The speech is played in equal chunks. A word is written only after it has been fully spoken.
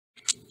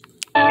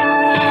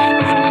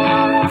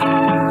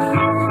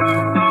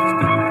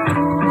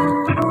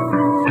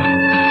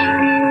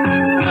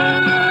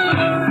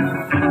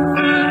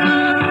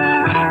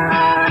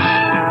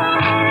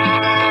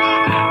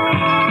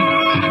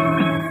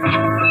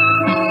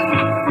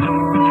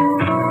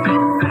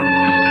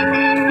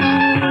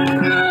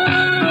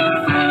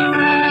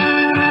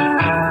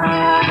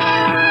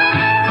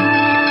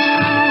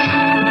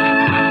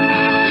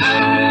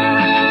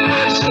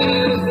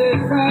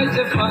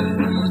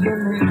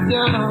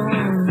tiens.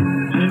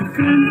 Je ne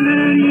craindrai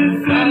rien,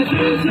 car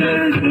Jésus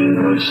est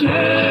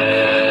rocher.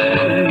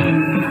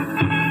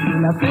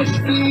 La peste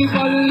qui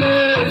vole le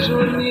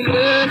jour, ni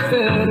les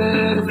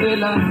terreurs de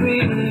la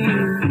nuit.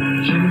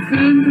 Je ne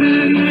craindrai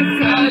rien,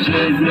 car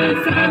Jésus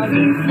est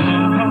avec moi.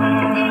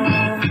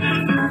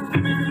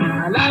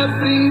 À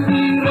l'abri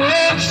du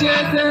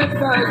rocher de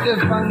ta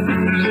défense,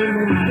 je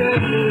me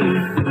tairai.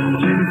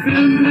 Je ne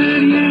craindrai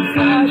rien,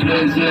 car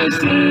Jésus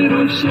est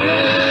rocher.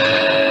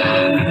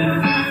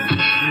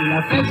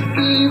 La peste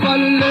qui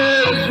vole le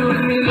jour,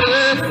 ni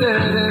les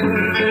terreurs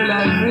de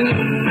la nuit.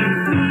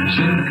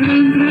 Je ne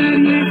craindrai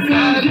rien,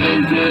 car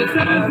Jésus est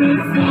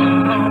avec moi.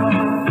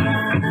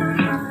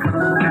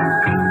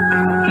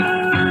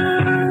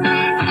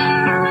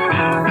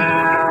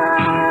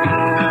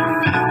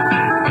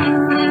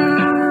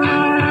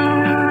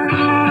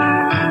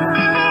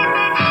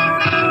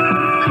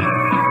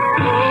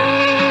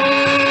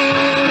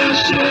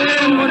 Rocher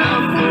mon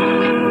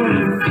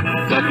amour,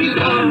 toi qui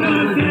donnes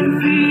des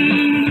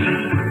vies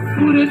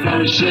pour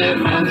étancher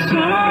ma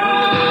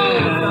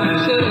soif,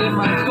 étancher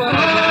ma soif.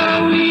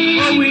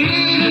 Oh oui,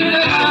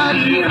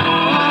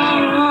 l'assurance,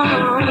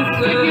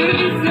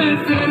 sécurité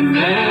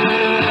éternelle,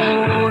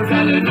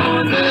 dans le nom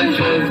de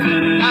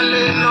Jésus, dans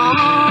le nom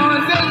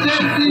de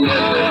Jésus.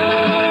 Oh,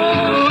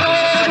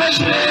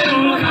 Rocher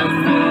mon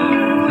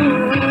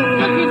amour,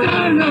 toi qui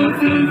donnes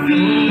notre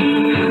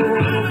vie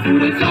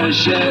pour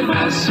étancher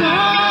ma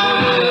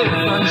soif,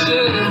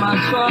 étancher ma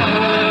soif.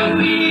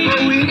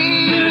 Oh oui,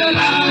 de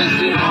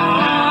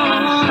l'assurance,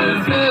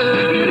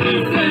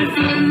 sécurité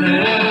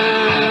éternelle,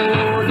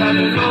 dans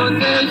le nom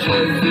de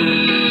Jésus.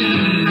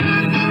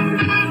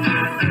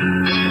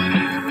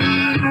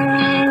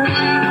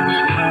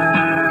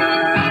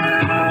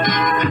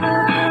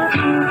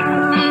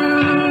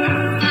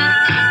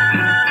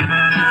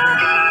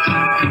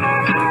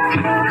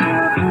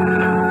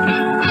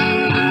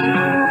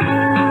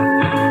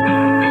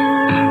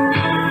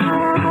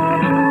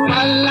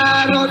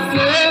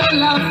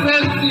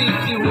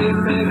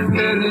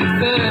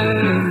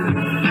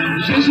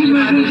 Jésus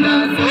m'a déjà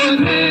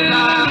donné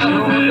la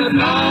robe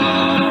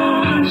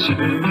blanche.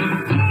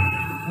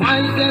 Moi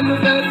je ne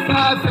vais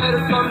pas faire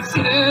comme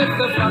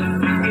cette femme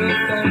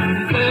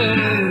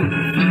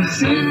qui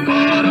s'est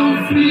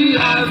corrompue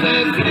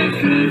avec des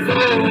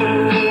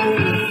credos.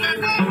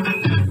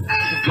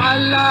 Pas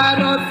la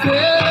robe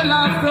et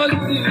la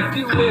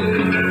prostituée.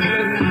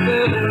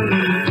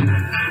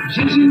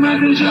 Jésus m'a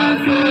déjà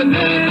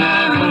donné la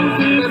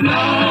robe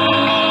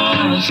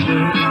blanche.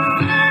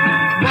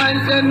 Moi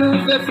je ne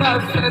vais pas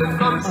faire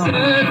comme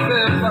cette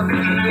femme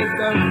qui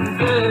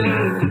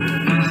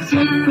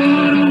s'est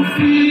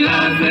corrompue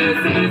avec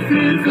des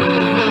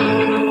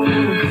credos.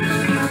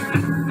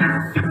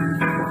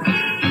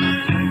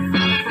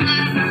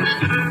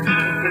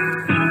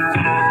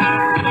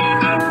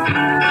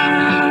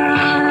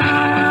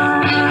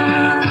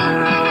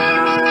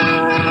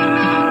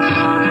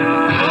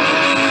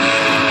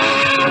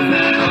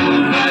 Mais on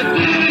va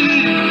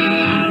dire,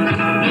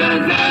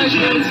 viens à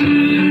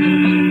Jésus.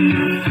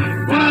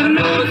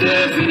 Guardo de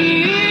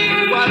vie,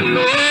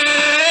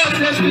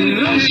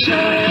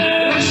 rocher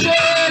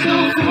du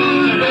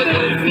cours de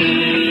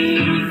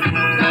vie,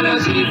 dans la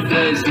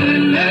cité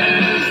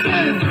céleste,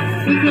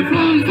 c'est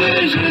l'épouse de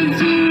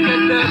Jésus,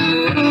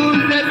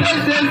 l'épouse de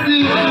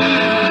Jésus.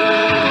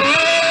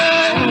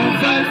 On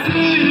va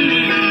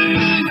dire,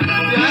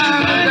 viens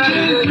à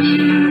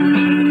Jésus,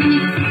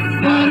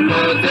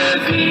 guardo de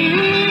vie,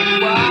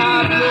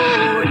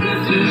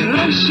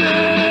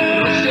 rocher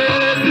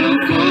du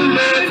cours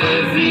de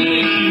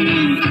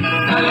vie,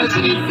 dans la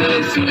cité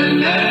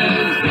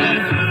céleste,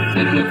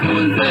 c'est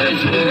l'épouse de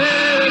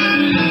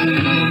Jésus.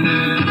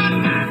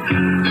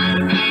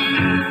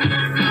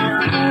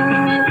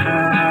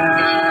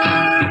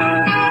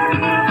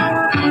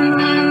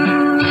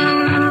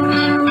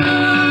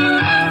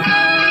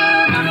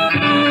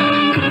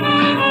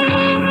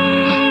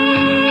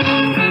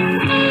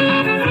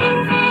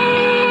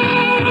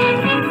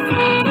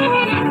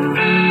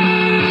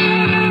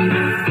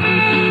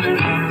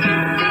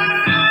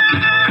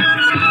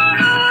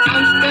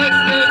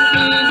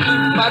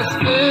 Parce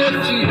que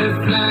tu es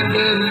plein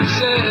de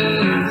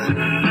richesses,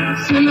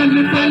 cela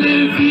n'est pas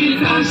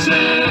l'évidence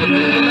de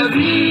la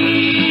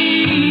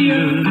vie.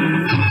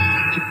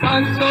 Tu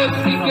penses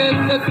aussi que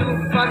c'est tout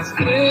parce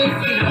que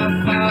tu as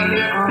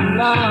parlé en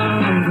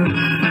langue,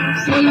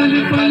 cela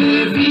n'est pas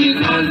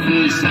l'évidence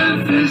du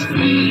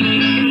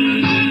Saint-Esprit.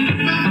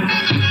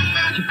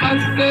 Tu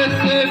penses que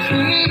c'est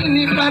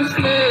fini parce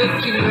que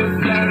tu es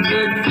plein de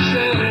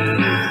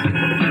richesses,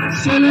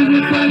 cela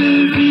n'est pas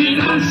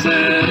l'évidence de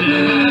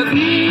la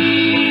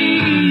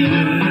vie.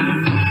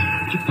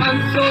 Tu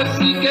penses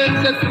aussi que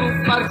c'est tout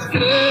parce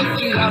que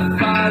tu as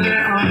parlé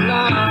en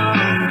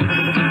langue,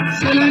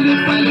 cela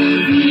n'est pas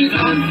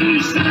l'évidence du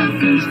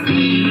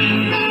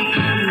Saint-Esprit.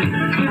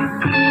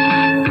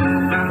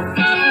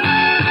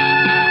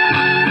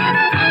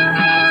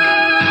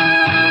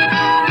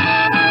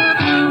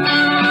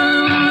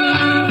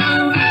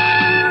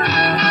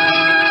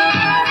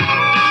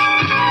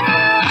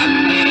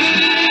 Amen.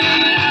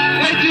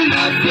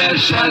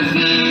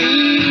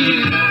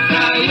 choisi,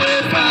 taillé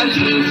par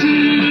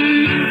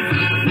Jésus,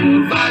 pour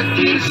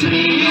bâtir Sion,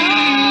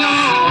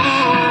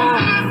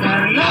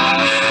 vers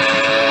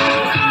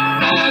là-haut,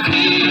 dans la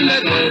ville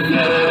de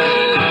Dieu.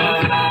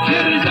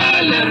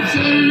 Jérusalem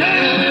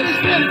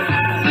céleste,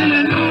 c'est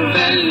la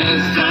nouvelle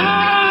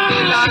naissance,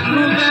 c'est la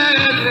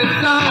nouvelle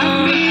naissance.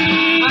 Ami,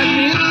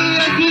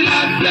 est-il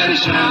la pierre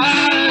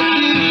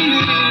choisie,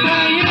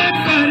 taillé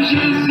par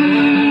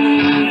Jésus,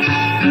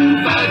 pour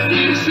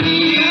bâtir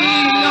Sion,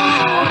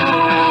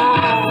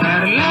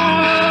 vers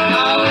là-haut,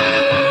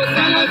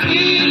 dans la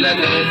ville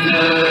de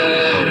Dieu.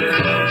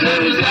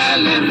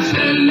 Jérusalem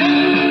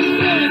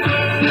céleste,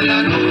 c'est la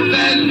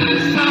nouvelle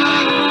naissance.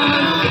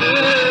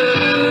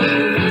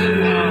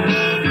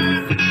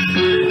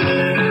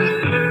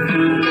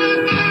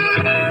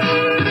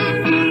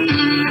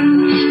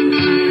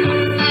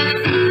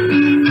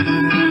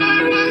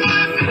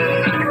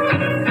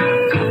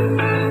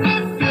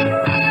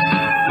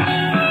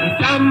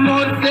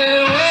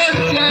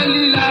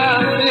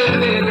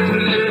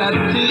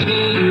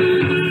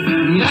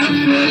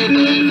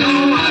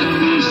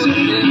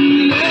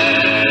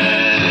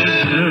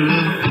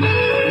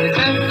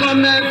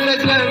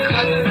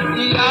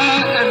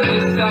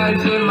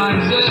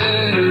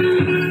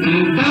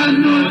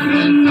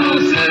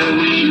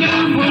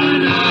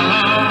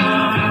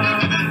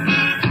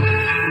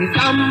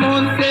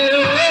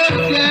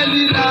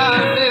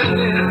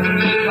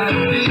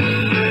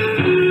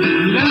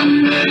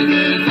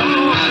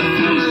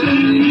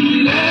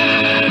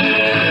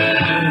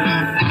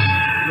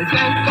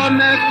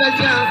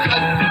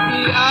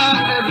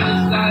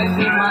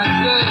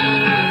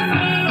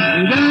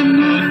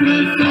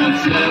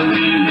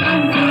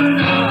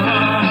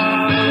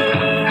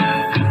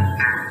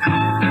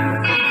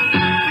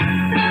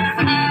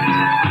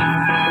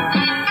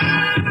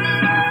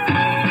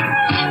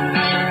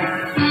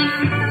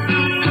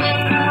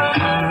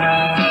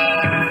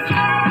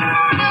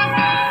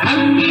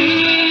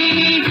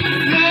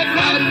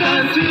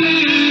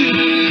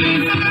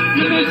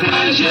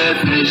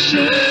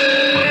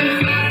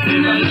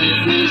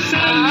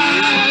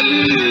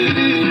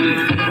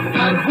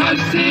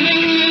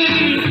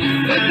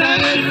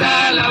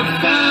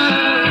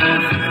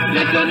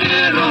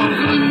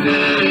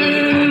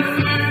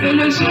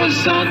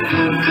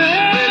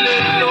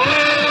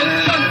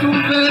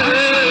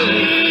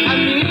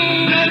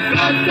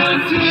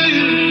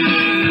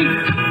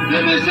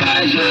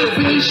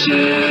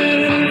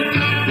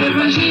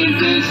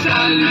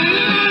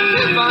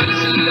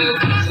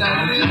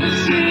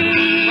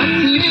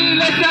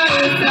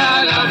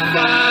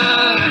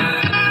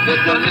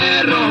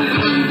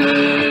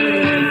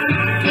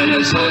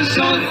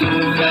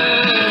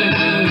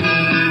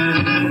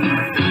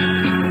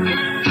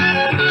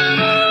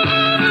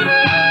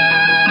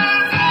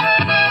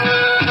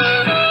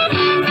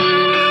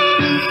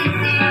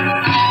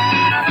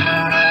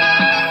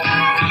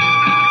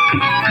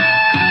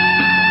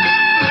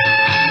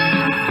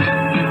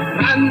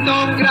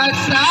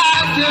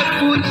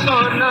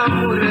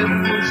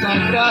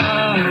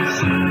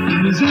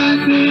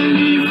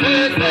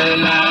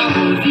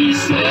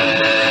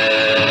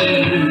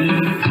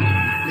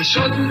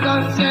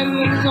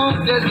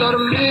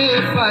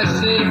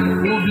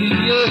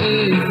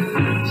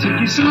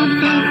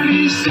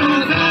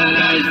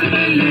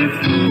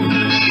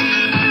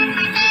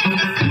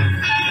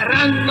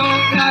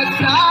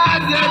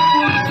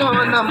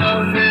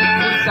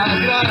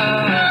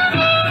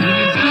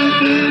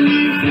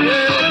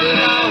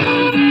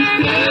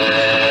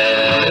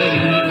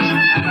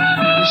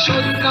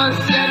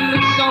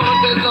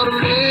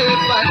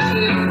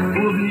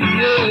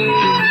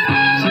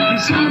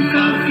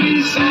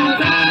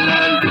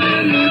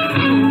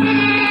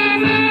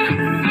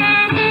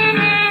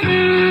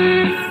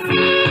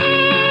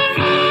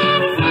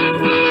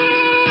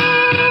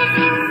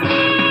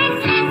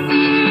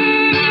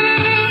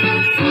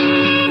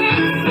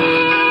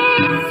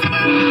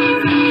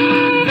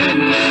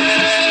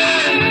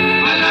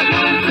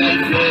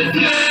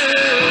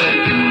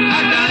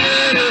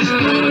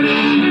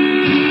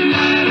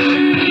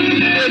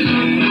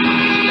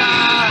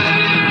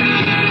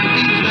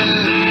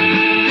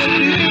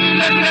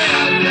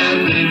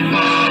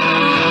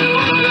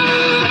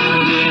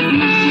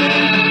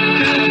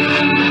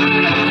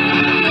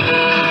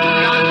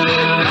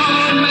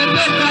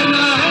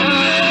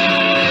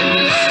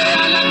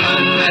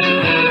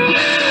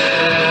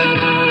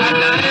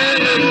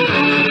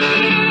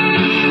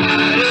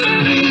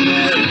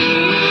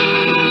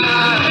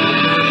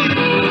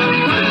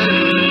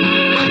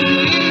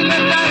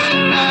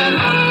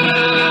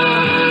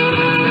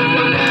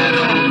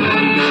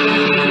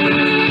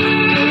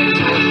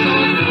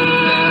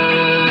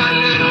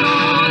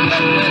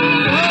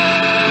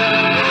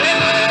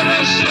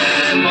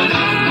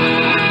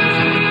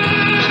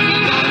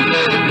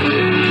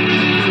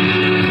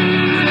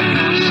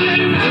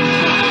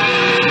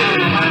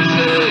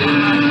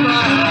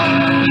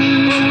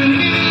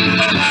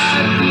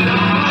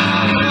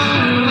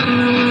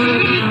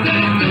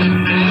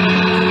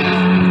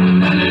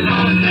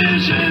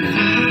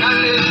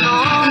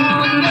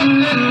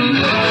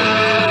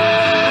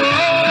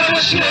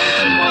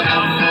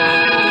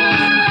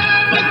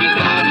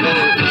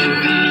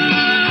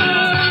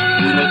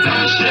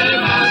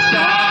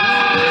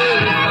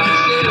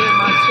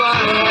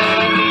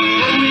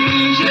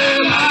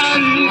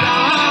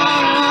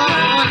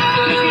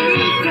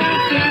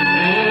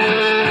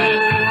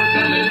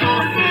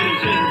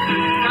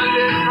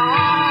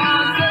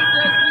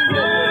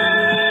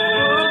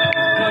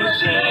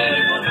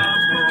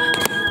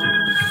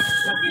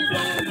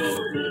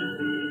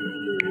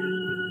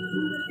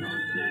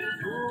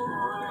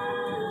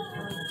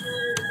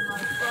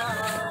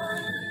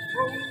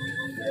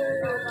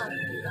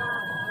 Shabbat.